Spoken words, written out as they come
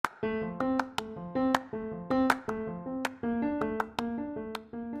Hey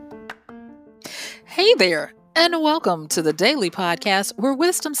there, and welcome to the daily podcast where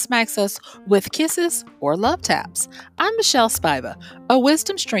wisdom smacks us with kisses or love taps. I'm Michelle Spiva, a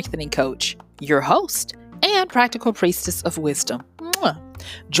wisdom strengthening coach, your host, and practical priestess of wisdom. Mwah.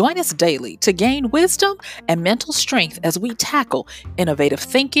 Join us daily to gain wisdom and mental strength as we tackle innovative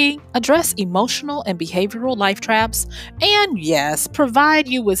thinking, address emotional and behavioral life traps, and yes, provide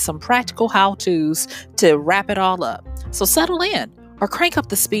you with some practical how to's to wrap it all up. So settle in or crank up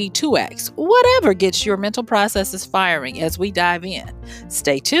the speed 2x, whatever gets your mental processes firing as we dive in.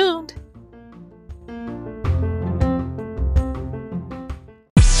 Stay tuned.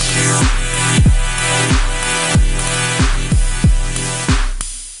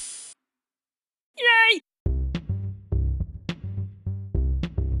 Yay!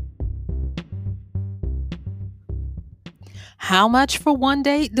 How much for one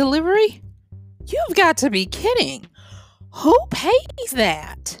day delivery? You've got to be kidding. Who pays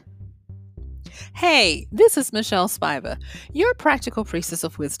that? Hey, this is Michelle Spiva, your practical priestess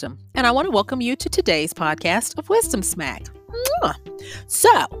of wisdom, and I want to welcome you to today's podcast of Wisdom Smack. Mwah. So,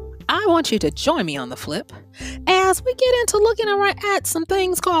 I want you to join me on the flip as we get into looking at some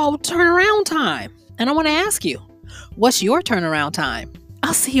things called turnaround time. And I want to ask you, what's your turnaround time?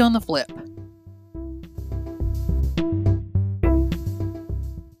 I'll see you on the flip.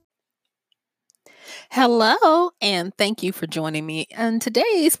 Hello, and thank you for joining me on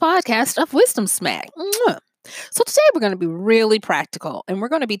today's podcast of Wisdom Smack. Mwah. So today we're going to be really practical, and we're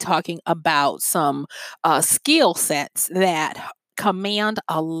going to be talking about some skill sets that command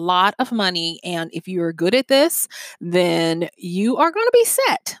a lot of money. And if you're good at this, then you are going to be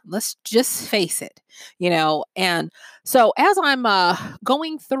set. Let's just face it, And so as I'm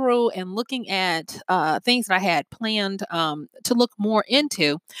going through and looking at things that I had planned to look more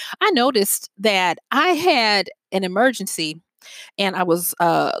into, I noticed that I had an emergency and I was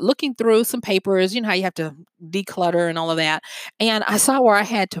looking through some papers. You know how you have to declutter and all of that. And I saw where I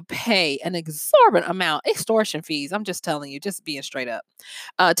had to pay an exorbitant amount, extortion fees. I'm just telling you, just being straight up,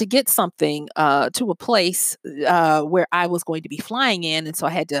 to get something to a place where I was going to be flying in. And so I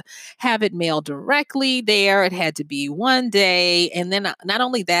had to have it mailed directly there. It had to be one day. And then not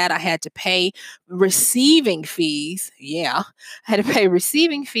only that, I had to pay receiving fees. Yeah, I had to pay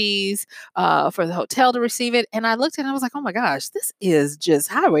receiving fees for the hotel to receive it. And I looked at it and I was like, oh my gosh, this is just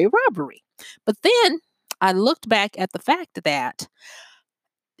highway robbery. But then I looked back at the fact that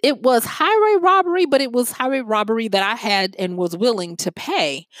it was highway robbery, but it was highway robbery that I had and was willing to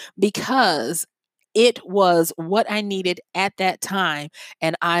pay because it was what I needed at that time.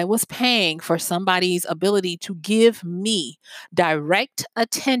 And I was paying for somebody's ability to give me direct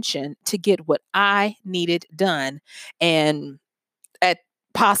attention to get what I needed done. And at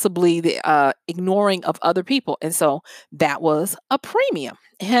possibly the ignoring of other people. And so that was a premium.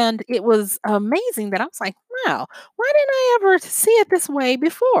 And it was amazing that I was like, wow, why didn't I ever see it this way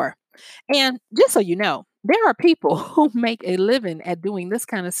before? And just so you know, there are people who make a living at doing this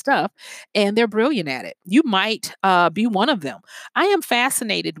kind of stuff and they're brilliant at it. You might be one of them. I am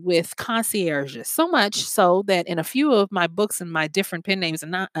fascinated with concierges so much so that in a few of my books and my different pen names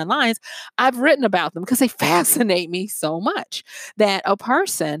and lines, I've written about them because they fascinate me so much that a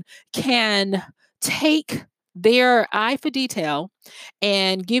person can take their eye for detail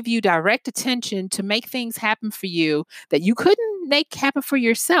and give you direct attention to make things happen for you that you couldn't make happen for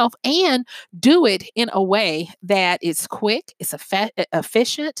yourself and do it in a way that is quick, it's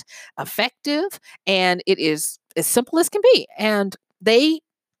efficient, effective, and it is as simple as can be. And they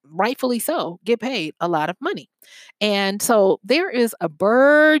rightfully so get paid a lot of money. And so there is a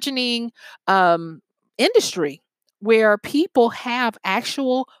burgeoning industry where people have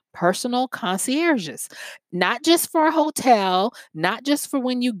actual personal concierges, not just for a hotel, not just for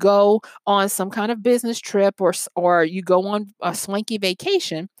when you go on some kind of business trip or you go on a swanky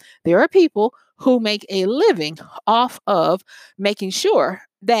vacation. There are people who make a living off of making sure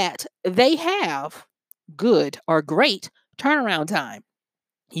that they have good or great turnaround time.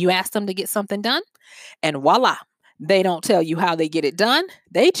 You ask them to get something done, and voila, they don't tell you how they get it done.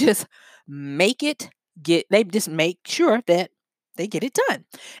 They just they just make sure that they get it done.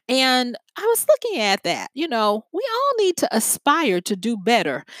 And I was looking at that. We all need to aspire to do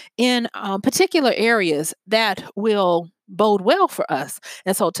better in particular areas that will bode well for us.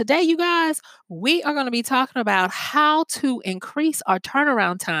 And so today, you guys, we are going to be talking about how to increase our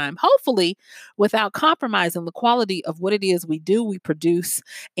turnaround time, hopefully without compromising the quality of what it is we do, we produce,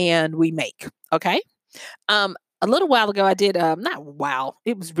 and we make. Okay. A little while ago, I did, not wow,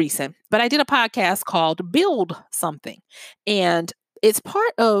 it was recent, but I did a podcast called Build Something. And it's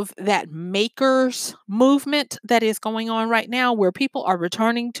part of that makers movement that is going on right now, where people are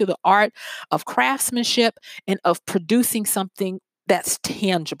returning to the art of craftsmanship and of producing something that's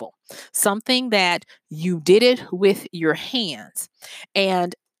tangible, something that you did it with your hands.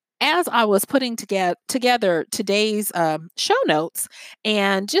 And as I was putting together today's show notes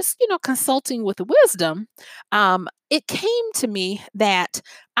and just, consulting with wisdom, it came to me that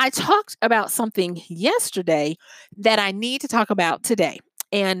I talked about something yesterday that I need to talk about today.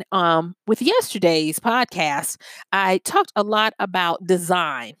 And with yesterday's podcast, I talked a lot about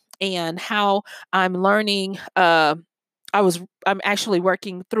design and how I'm learning. I'm actually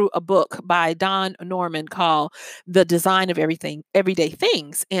working through a book by Don Norman called "The Design of Everything, Everyday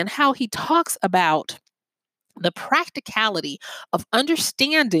Things," and how he talks about the practicality of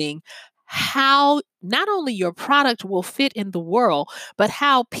understanding how not only your product will fit in the world, but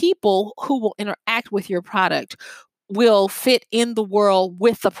how people who will interact with your product will fit in the world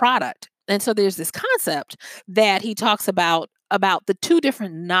with the product. And so there's this concept that he talks about the two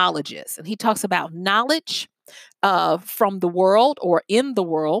different knowledges. And he talks about knowledge from the world or in the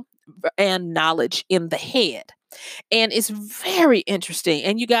world and knowledge in the head. And it's very interesting.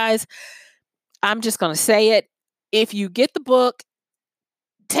 And you guys, I'm just going to say it. If you get the book,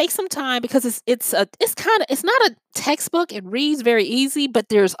 take some time because it's not a textbook. It reads very easy, but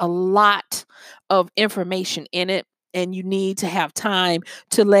there's a lot of information in it and you need to have time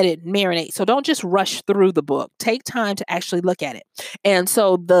to let it marinate. So don't just rush through the book. Take time to actually look at it. And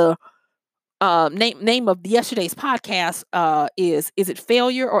so the name of yesterday's podcast is it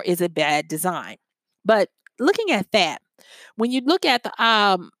failure or is it bad design? But looking at that, when you look at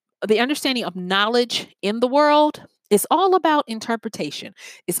the understanding of knowledge in the world, it's all about interpretation.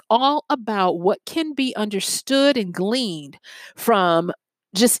 It's all about what can be understood and gleaned from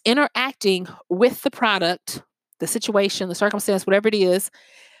just interacting with the product, the situation, the circumstance, whatever it is,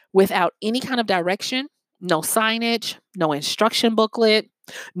 without any kind of direction, no signage, no instruction booklet,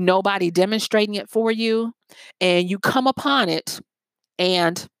 nobody demonstrating it for you. And you come upon it,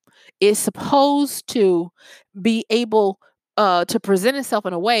 and it's supposed to be able to present itself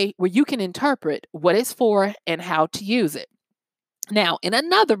in a way where you can interpret what it's for and how to use it. Now, in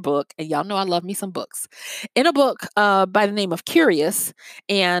another book, and y'all know I love me some books, in a book by the name of Curious,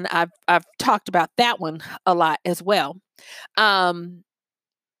 and I've talked about that one a lot as well. Um,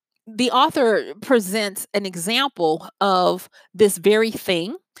 the author presents an example of this very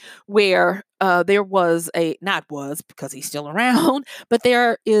thing where there was not was because he's still around, but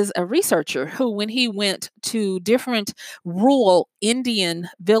there is a researcher who, when he went to different rural Indian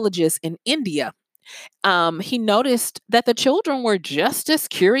villages in India, he noticed that the children were just as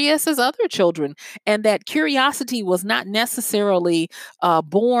curious as other children, and that curiosity was not necessarily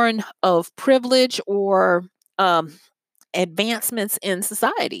born of privilege or um, advancements in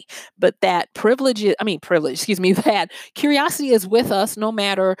society, but that excuse me, that curiosity is with us no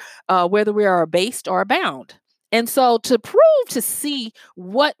matter whether we are abased or abound. And so, to prove to see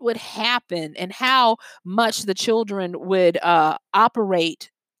what would happen and how much the children would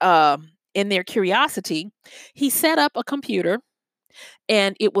operate in their curiosity, he set up a computer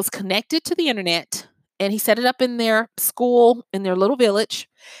and it was connected to the internet. And he set it up in their school, in their little village.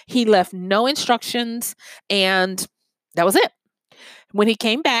 He left no instructions, and that was it. When he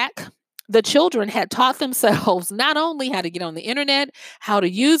came back, the children had taught themselves not only how to get on the internet, how to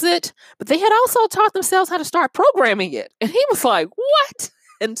use it, but they had also taught themselves how to start programming it. And he was like, "What?"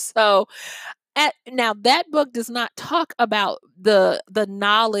 And so, now that book does not talk about the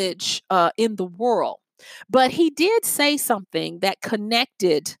knowledge in the world, but he did say something that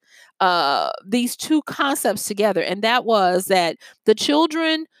connected these two concepts together, and that was that the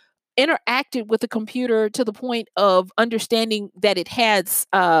children interacted with the computer to the point of understanding that it had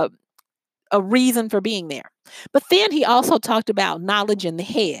a reason for being there. But then he also talked about knowledge in the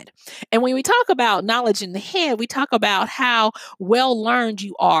head. And when we talk about knowledge in the head, we talk about how well learned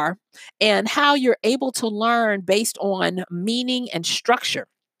you are and how you're able to learn based on meaning and structure.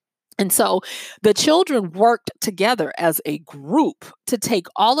 And so the children worked together as a group to take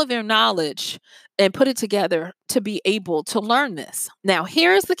all of their knowledge and put it together to be able to learn this. Now,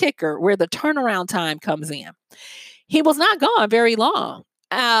 here's the kicker where the turnaround time comes in. He was not gone very long.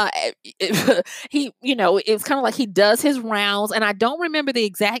 It was kind of like he does his rounds, and I don't remember the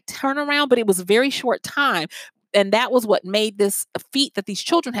exact turnaround, but it was a very short time. And that was what made this feat that these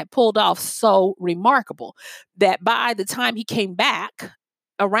children had pulled off so remarkable, that by the time he came back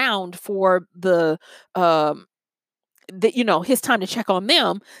around for his time to check on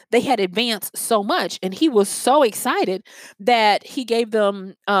them, they had advanced so much, and he was so excited that he gave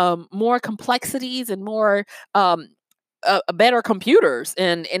them more complexities and more better computers,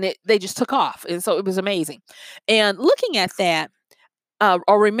 and they just took off, and so it was amazing. And looking at that,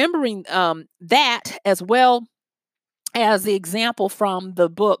 or remembering that as well as the example from the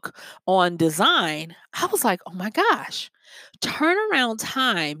book on design, I was like, oh my gosh, turnaround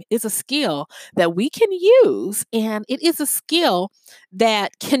time is a skill that we can use, and it is a skill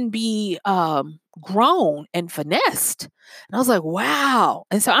that can be grown and finessed. And I was like, wow.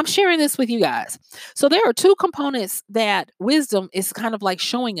 And so I'm sharing this with you guys. So there are two components that wisdom is kind of like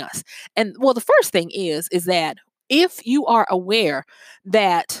showing us. And well, the first thing is that if you are aware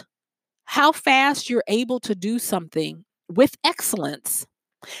that how fast you're able to do something with excellence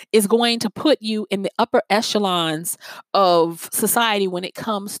is going to put you in the upper echelons of society when it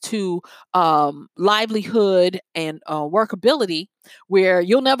comes to livelihood and workability, where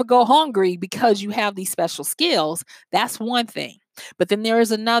you'll never go hungry because you have these special skills. That's one thing. But then there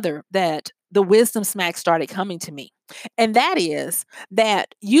is another that the wisdom smack started coming to me. And that is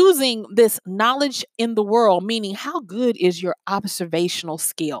that using this knowledge in the world, meaning how good is your observational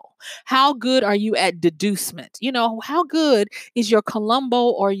skill? How good are you at deducement? How good is your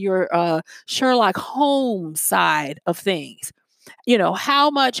Columbo or your Sherlock Holmes side of things? How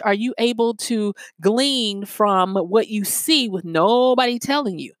much are you able to glean from what you see with nobody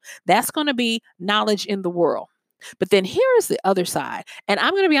telling you? That's going to be knowledge in the world. But then here is the other side. And I'm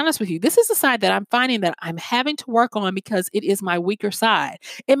going to be honest with you. This is the side that I'm finding that I'm having to work on because it is my weaker side.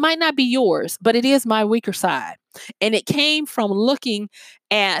 It might not be yours, but it is my weaker side. And it came from looking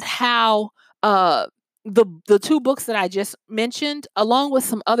at how the two books that I just mentioned, along with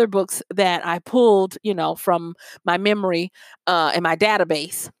some other books that I pulled, from my memory and my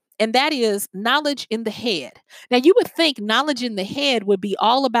database. And that is knowledge in the head. Now, you would think knowledge in the head would be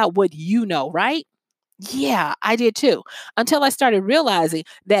all about what you know, right? Yeah, I did too. Until I started realizing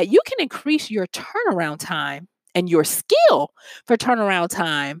that you can increase your turnaround time and your skill for turnaround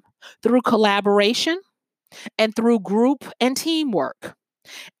time through collaboration and through group and teamwork.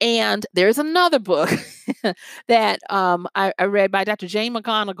 And there's another book that I read by Dr. Jane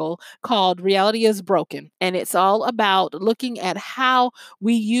McGonigal called Reality is Broken. And it's all about looking at how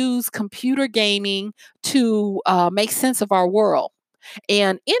we use computer gaming to make sense of our world.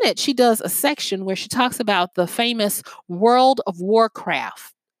 And in it, she does a section where she talks about the famous World of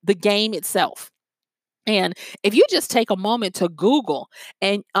Warcraft, the game itself. And if you just take a moment to Google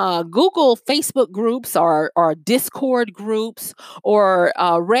and Google Facebook groups or Discord groups or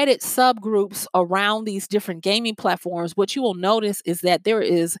Reddit subgroups around these different gaming platforms, what you will notice is that there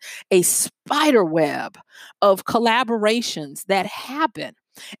is a spider web of collaborations that happen.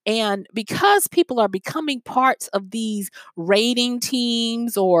 And because people are becoming parts of these raiding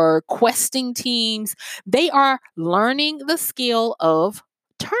teams or questing teams, they are learning the skill of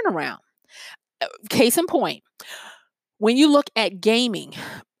turnaround. Case in point, when you look at gaming,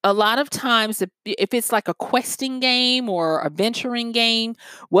 a lot of times if it's like a questing game or a venturing game,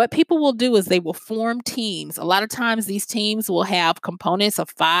 what people will do is they will form teams. A lot of times these teams will have components of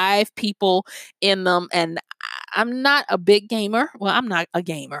 5 people in them. And I'm not a big gamer. Well, I'm not a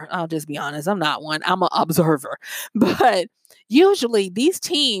gamer. I'll just be honest. I'm not one. I'm an observer. But usually these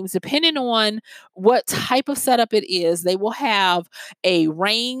teams, depending on what type of setup it is, they will have a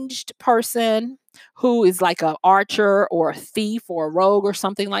ranged person who is like an archer or a thief or a rogue or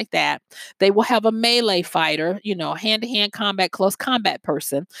something like that. They will have a melee fighter, hand-to-hand combat, close combat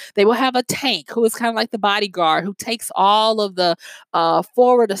person. They will have a tank who is kind of like the bodyguard who takes all of the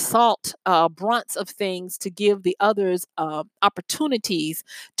forward assault brunts of things to give the others opportunities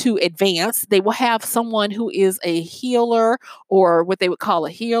to advance. They will have someone who is a healer, or what they would call a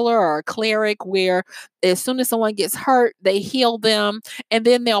healer or a cleric, where as soon as someone gets hurt, they heal them. And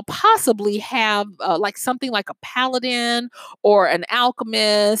then they'll possibly have like something like a paladin or an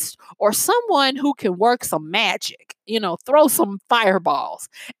alchemist or someone who can work some magic, throw some fireballs.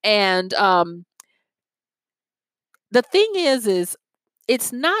 And the thing is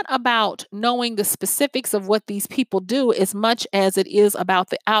it's not about knowing the specifics of what these people do as much as it is about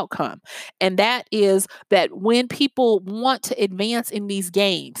the outcome. And that is that when people want to advance in these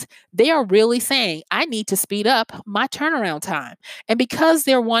games, they are really saying, I need to speed up my turnaround time. And because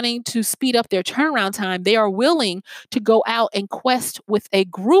they're wanting to speed up their turnaround time, they are willing to go out and quest with a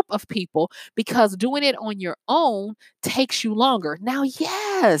group of people, because doing it on your own takes you longer. Now,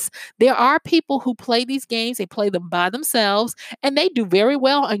 yes, there are people who play these games, they play them by themselves, and they do very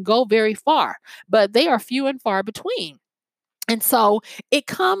well and go very far, but they are few and far between. And so it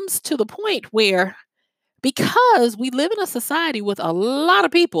comes to the point where, because we live in a society with a lot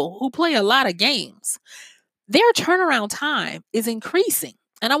of people who play a lot of games, their turnaround time is increasing.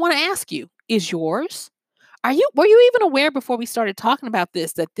 And I want to ask you, is yours? Were you even aware before we started talking about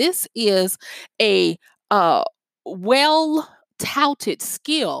this that this is a uh well touted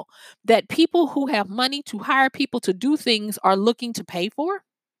skill that people who have money to hire people to do things are looking to pay for?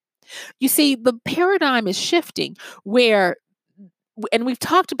 You see, the paradigm is shifting where and we've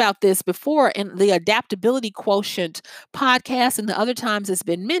talked about this before in the adaptability quotient podcast and the other times it's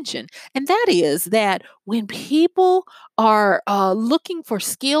been mentioned. And that is that when people are looking for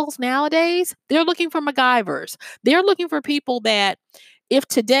skills nowadays, they're looking for MacGyvers. They're looking for people that if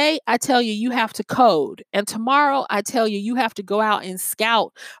today I tell you you have to code, and tomorrow I tell you you have to go out and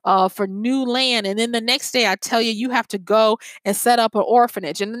scout for new land, and then the next day I tell you you have to go and set up an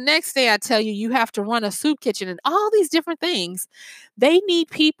orphanage, and the next day I tell you you have to run a soup kitchen, and all these different things, they need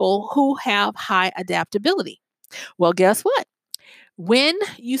people who have high adaptability. Well, guess what? When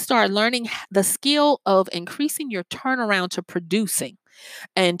you start learning the skill of increasing your turnaround to producing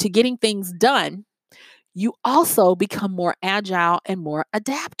and to getting things done, you also become more agile and more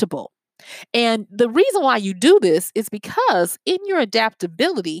adaptable. And the reason why you do this is because in your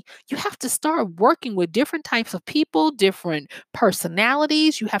adaptability, you have to start working with different types of people, different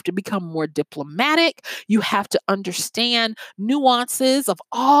personalities. You have to become more diplomatic. You have to understand nuances of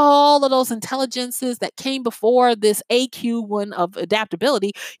all of those intelligences that came before this AQ one of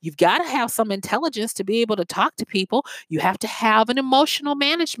adaptability. You've got to have some intelligence to be able to talk to people. You have to have an emotional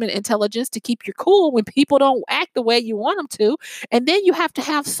management intelligence to keep you cool when people don't act the way you want them to. And then you have to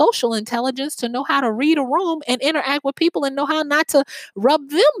have social intelligence to know how to read a room and interact with people and know how not to rub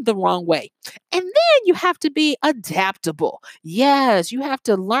them the wrong way. And then you have to be adaptable. Yes, you have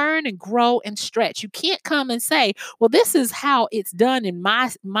to learn and grow and stretch. You can't come and say, well, this is how it's done in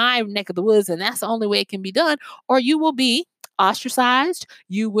my neck of the woods, and that's the only way it can be done, or you will be ostracized.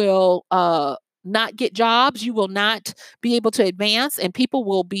 You will not get jobs. You will not be able to advance, and people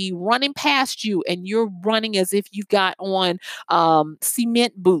will be running past you, and you're running as if you've got on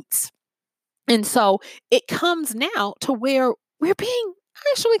cement boots. And so it comes now to where we're being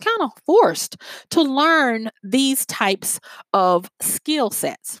actually kind of forced to learn these types of skill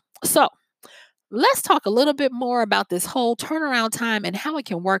sets. So let's talk a little bit more about this whole turnaround time and how it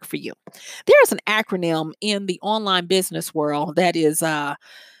can work for you. There's an acronym in the online business world that is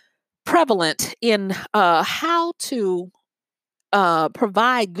prevalent in how to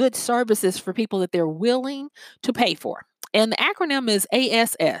provide good services for people that they're willing to pay for. And the acronym is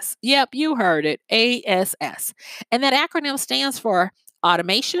ASS. Yep, you heard it, ASS. And that acronym stands for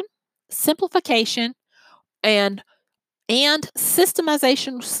automation, simplification, and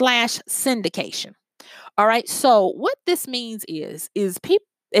systemization slash syndication. All right. So what this means is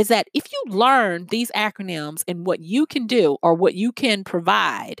that if you learn these acronyms and what you can do or what you can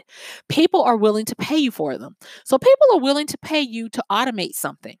provide, people are willing to pay you for them. So people are willing to pay you to automate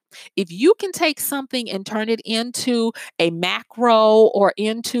something. If you can take something and turn it into a macro or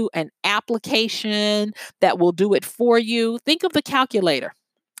into an application that will do it for you, think of the calculator.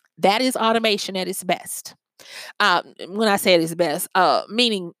 That is automation at its best. When I say it is best,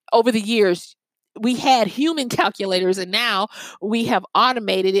 meaning over the years, we had human calculators and now we have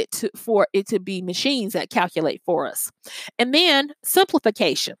automated it for it to be machines that calculate for us. And then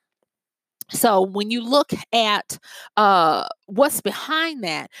simplification. So when you look at what's behind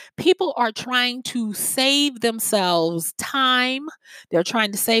that, people are trying to save themselves time. They're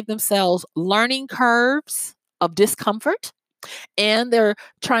trying to save themselves learning curves of discomfort, and they're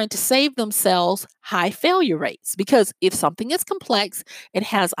trying to save themselves high failure rates, because if something is complex, it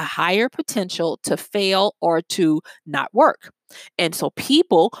has a higher potential to fail or to not work. And so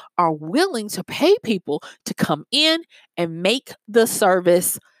people are willing to pay people to come in and make the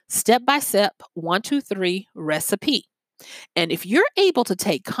service step by step, 1, 2, 3 recipe. And if you're able to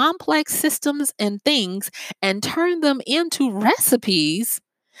take complex systems and things and turn them into recipes,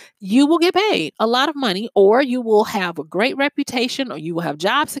 you will get paid a lot of money, or you will have a great reputation, or you will have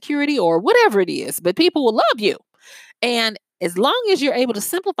job security, or whatever it is, but people will love you. And as long as you're able to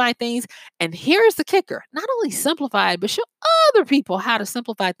simplify things, and here's the kicker, not only simplify it, but show other people how to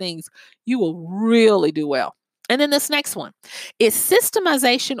simplify things, you will really do well. And then this next one is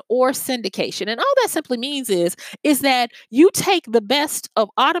systemization or syndication. And all that simply means is that you take the best of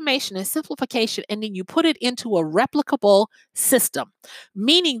automation and simplification and then you put it into a replicable system,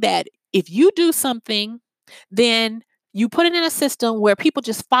 meaning that if you do something, then you put it in a system where people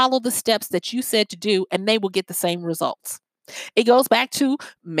just follow the steps that you said to do and they will get the same results. It goes back to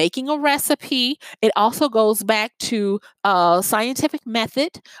making a recipe. It also goes back to a scientific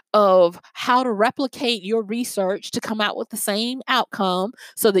method of how to replicate your research to come out with the same outcome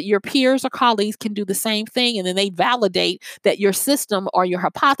so that your peers or colleagues can do the same thing. And then they validate that your system or your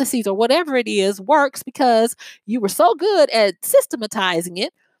hypotheses or whatever it is works because you were so good at systematizing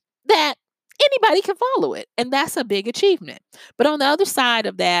it that anybody can follow it. And that's a big achievement. But on the other side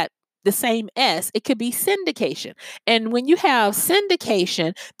of that, the same S, it could be syndication. And when you have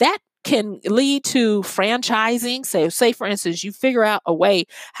syndication, that can lead to franchising. So, say for instance, you figure out a way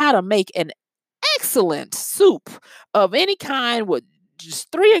how to make an excellent soup of any kind with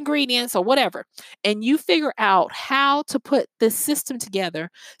just three ingredients or whatever. And you figure out how to put this system together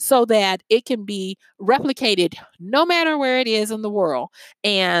so that it can be replicated no matter where it is in the world.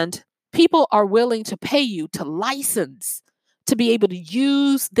 And people are willing to pay you to license to be able to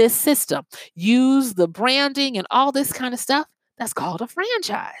use this system, use the branding and all this kind of stuff. That's called a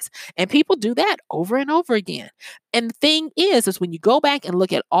franchise. And people do that over and over again. And the thing is when you go back and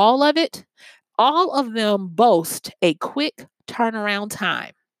look at all of them boast a quick turnaround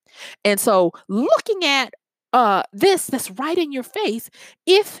time. And so looking at this that's right in your face,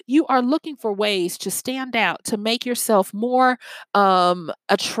 if you are looking for ways to stand out, to make yourself more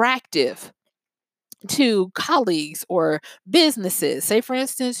attractive to colleagues or businesses. Say for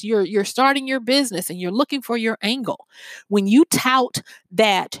instance, you're starting your business and you're looking for your angle. When you tout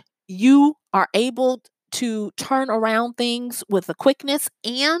that you are able to turn around things with a quickness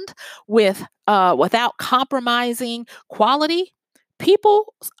and with without compromising quality,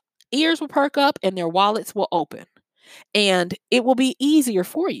 people's ears will perk up and their wallets will open and it will be easier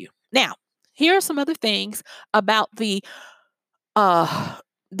for you. Now, here are some other things about uh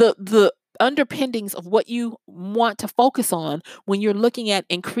the underpinnings of what you want to focus on when you're looking at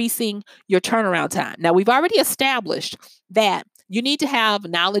increasing your turnaround time. Now, we've already established that you need to have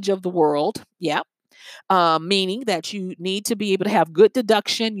knowledge of the world. Yeah. Meaning that you need to be able to have good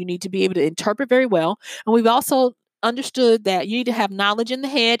deduction. You need to be able to interpret very well. And we've also understood that you need to have knowledge in the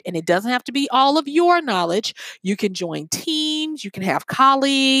head, and it doesn't have to be all of your knowledge. You can join teams, you can have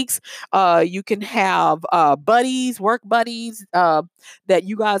colleagues, you can have buddies, work buddies that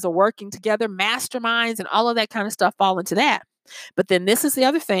you guys are working together, masterminds, and all of that kind of stuff fall into that. But then this is the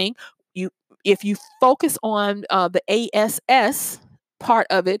other thing. If you focus on the ASS part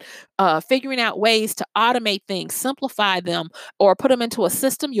of it, figuring out ways to automate things, simplify them, or put them into a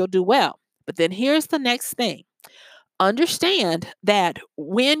system, you'll do well. But then here's the next thing. Understand that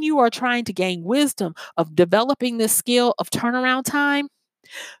when you are trying to gain wisdom of developing this skill of turnaround time,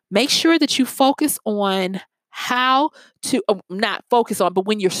 make sure that you focus on how to not focus on, but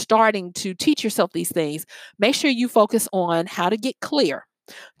when you're starting to teach yourself these things, make sure you focus on how to get clear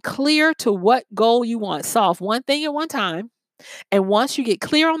to what goal you want. Solve one thing at one time. And once you get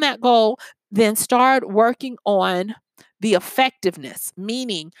clear on that goal, then start working on the effectiveness,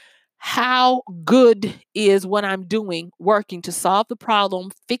 meaning how good is what I'm doing working to solve the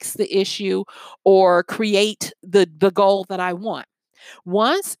problem, fix the issue, or create the goal that I want.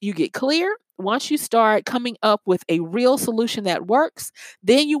 Once you get clear, once you start coming up with a real solution that works,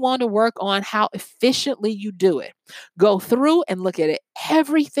 then you want to work on how efficiently you do it. Go through and look at it,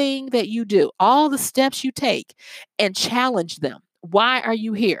 everything that you do, all the steps you take, and challenge them. Why are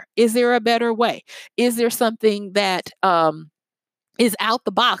you here? Is there a better way? Is there something that is out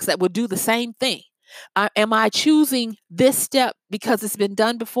the box that will do the same thing? Am I choosing this step because it's been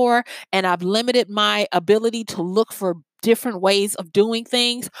done before and I've limited my ability to look for different ways of doing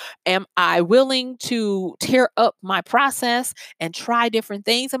things? Am I willing to tear up my process and try different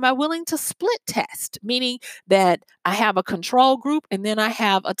things? Am I willing to split test, meaning that I have a control group and then I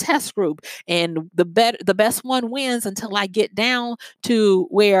have a test group, and the best one wins until I get down to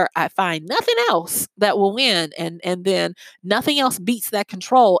where I find nothing else that will win, and then nothing else beats that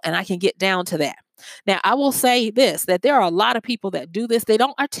control, and I can get down to that. Now, I will say this, that there are a lot of people that do this. They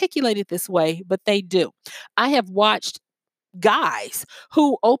don't articulate it this way, but they do. I have watched guys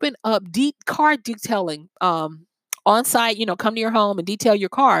who open up car detailing on site, come to your home and detail your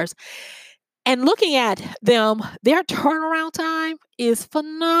cars. And looking at them, their turnaround time is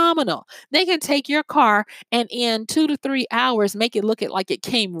phenomenal. They can take your car and in 2 to 3 hours make it look like it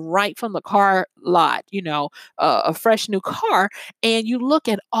came right from the car lot, a fresh new car. And you look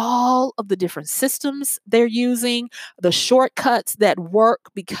at all of the different systems they're using, the shortcuts that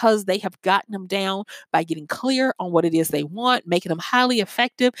work because they have gotten them down by getting clear on what it is they want, making them highly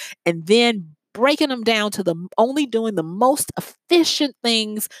effective, and then breaking them down to only doing the most efficient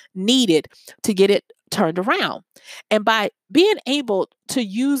things needed to get it turned around. And by being able to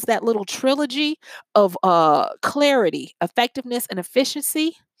use that little trilogy of clarity, effectiveness, and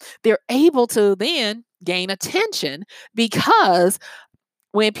efficiency, they're able to then gain attention, because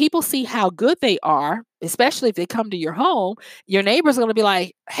when people see how good they are, especially if they come to your home, your neighbor's going to be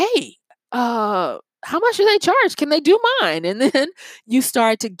like, "Hey, how much do they charge? Can they do mine?" And then you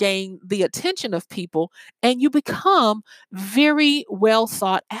start to gain the attention of people, and you become very well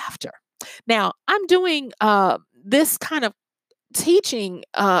sought after. Now, I'm doing this kind of teaching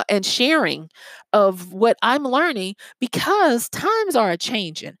and sharing of what I'm learning, because times are a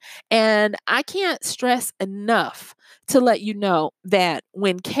changing, and I can't stress enough to let you know that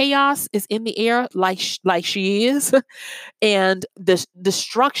when chaos is in the air, like she is, and the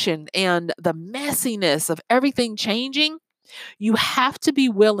destruction and the messiness of everything changing, you have to be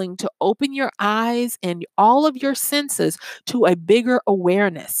willing to open your eyes and all of your senses to a bigger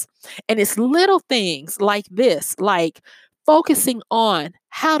awareness. And it's little things like this, like focusing on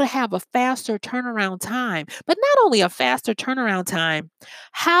how to have a faster turnaround time, but not only a faster turnaround time,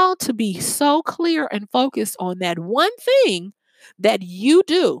 how to be so clear and focused on that one thing that you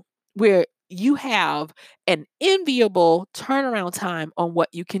do where you have an enviable turnaround time on what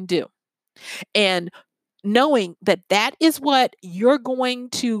you can do. And knowing that that is what you're going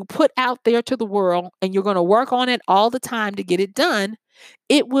to put out there to the world, and you're going to work on it all the time to get it done,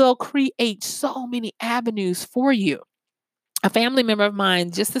 it will create so many avenues for you. A family member of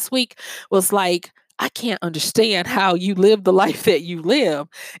mine just this week was like, "I can't understand how you live the life that you live,"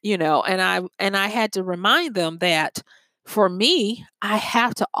 and I had to remind them that for me, I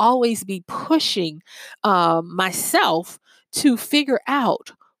have to always be pushing myself to figure out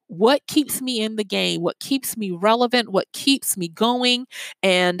what keeps me in the game, what keeps me relevant, what keeps me going,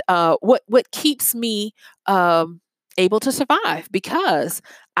 and what keeps me able to survive, because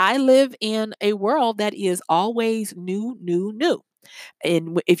I live in a world that is always new, new, new.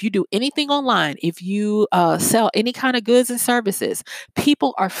 And if you do anything online, if you sell any kind of goods and services,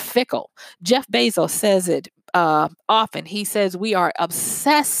 people are fickle. Jeff Bezos says it often. He says we are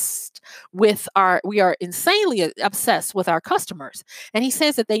insanely obsessed with our customers. And he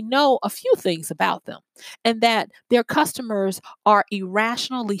says that they know a few things about them, and that their customers are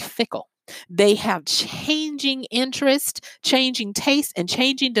irrationally fickle. They have changing interest, changing tastes, and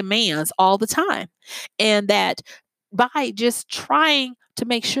changing demands all the time. And that by just trying to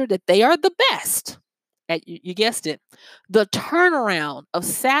make sure that they are the best at, you guessed it, the turnaround of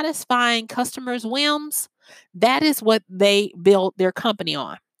satisfying customers' whims, that is what they build their company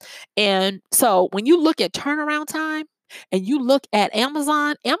on. And so when you look at turnaround time and you look at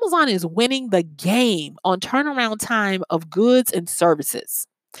Amazon, Amazon is winning the game on turnaround time of goods and services.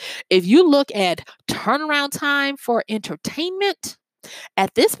 If you look at turnaround time for entertainment,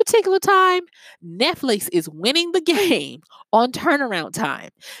 at this particular time, Netflix is winning the game on turnaround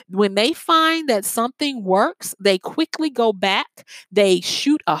time. When they find that something works, they quickly go back, they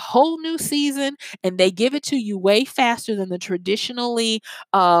shoot a whole new season, and they give it to you way faster than the traditionally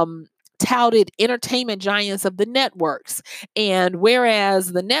touted entertainment giants of the networks. And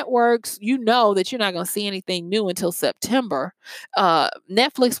whereas the networks, you know that you're not going to see anything new until September,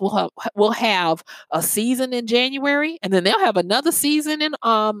 Netflix will have a season in January, and then they'll have another season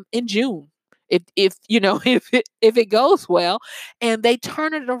in June. If you know if it goes well, and they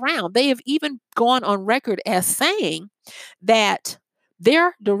turn it around. They have even gone on record as saying that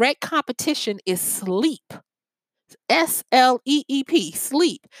their direct competition is Sleep. Sleep,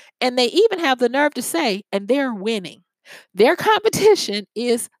 sleep. And they even have the nerve to say, and they're winning. Their competition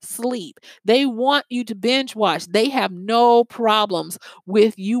is Sleep. They want you to binge watch. They have no problems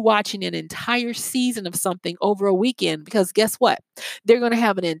with you watching an entire season of something over a weekend, because guess what? They're going to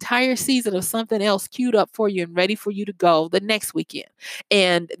have an entire season of something else queued up for you and ready for you to go the next weekend.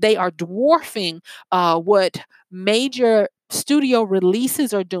 And they are dwarfing what major studio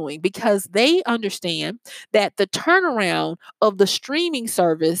releases are doing, because they understand that the turnaround of the streaming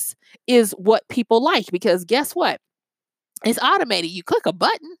service is what people like. Because guess what? It's automated. You click a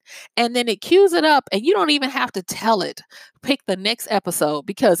button and then it queues it up, and you don't even have to tell it pick the next episode,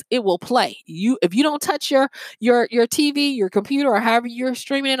 because it will play. If you don't touch your TV, your computer, or however you're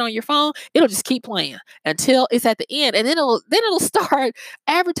streaming it on your phone, it'll just keep playing until it's at the end, and then it'll start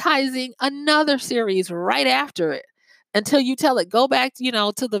advertising another series right after it, until you tell it go back,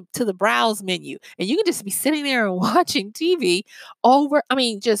 to the browse menu, and you can just be sitting there and watching TV over. I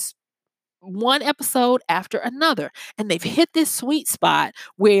mean, just one episode after another. And they've hit this sweet spot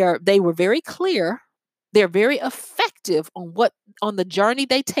where they were very clear They're very effective on the journey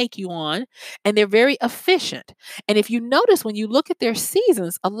they take you on, and they're very efficient. And if you notice when you look at their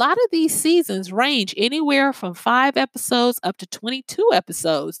seasons, a lot of these seasons range anywhere from 5 episodes up to 22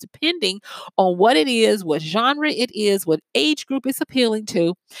 episodes, depending on what it is, what genre it is, what age group it's appealing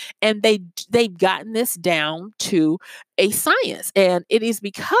to. And they've gotten this down to a science. And it is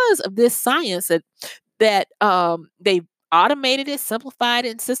because of this science that they've automated it, simplified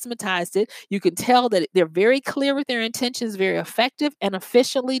it, and systematized it. You can tell that they're very clear with their intentions, very effective, and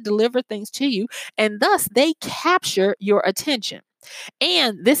efficiently deliver things to you. And thus, they capture your attention.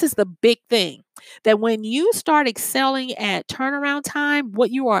 And this is the big thing, that when you start excelling at turnaround time,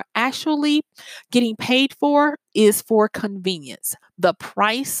 what you are actually getting paid for is for convenience, the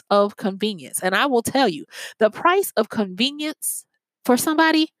price of convenience. And I will tell you, the price of convenience for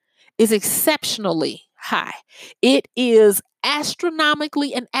somebody is exceptionally high. It is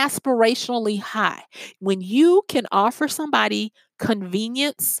astronomically and aspirationally high. When you can offer somebody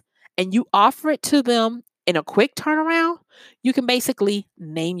convenience and you offer it to them in a quick turnaround, you can basically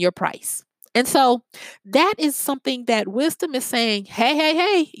name your price. And so that is something that wisdom is saying, hey, hey,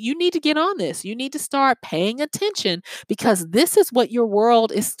 hey, you need to get on this. You need to start paying attention, because this is what your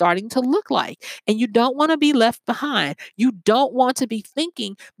world is starting to look like. And you don't want to be left behind. You don't want to be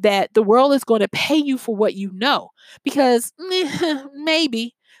thinking that the world is going to pay you for what you know, because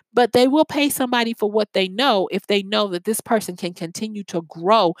maybe, but they will pay somebody for what they know if they know that this person can continue to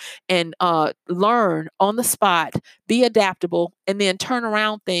grow and learn on the spot, be adaptable, and then turn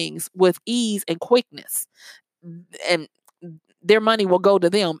around things with ease and quickness. And their money will go to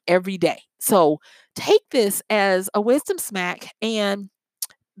them every day. So take this as a wisdom smack and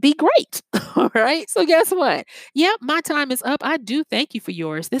be great. All right. So guess what? Yep, my time is up. I do thank you for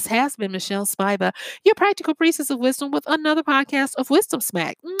yours. This has been Michelle Spiva, your practical priestess of wisdom, with another podcast of Wisdom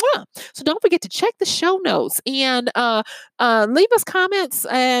Smack. Mwah! So don't forget to check the show notes and leave us comments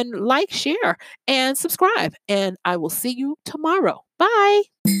and like, share, and subscribe. And I will see you tomorrow. Bye.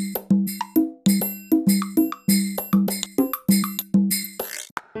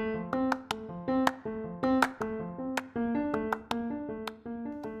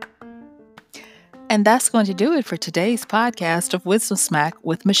 And that's going to do it for today's podcast of Wisdom Smack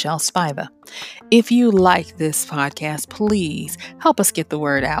with Michelle Spiva. If you like this podcast, please help us get the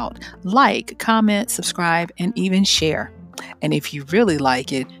word out. Like, comment, subscribe, and even share. And if you really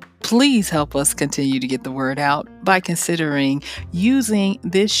like it, please help us continue to get the word out by considering using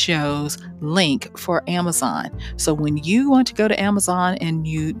this show's link for Amazon. So when you want to go to Amazon and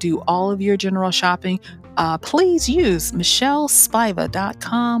you do all of your general shopping, please use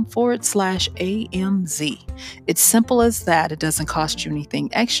michellespiva.com/AMZ. It's simple as that. It doesn't cost you anything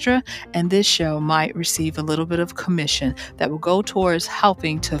extra, and this show might receive a little bit of commission that will go towards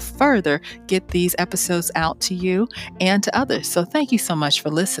helping to further get these episodes out to you and to others. So thank you so much for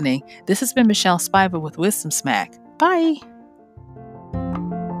listening. This has been Michelle Spiva with Wisdom Smack. Bye.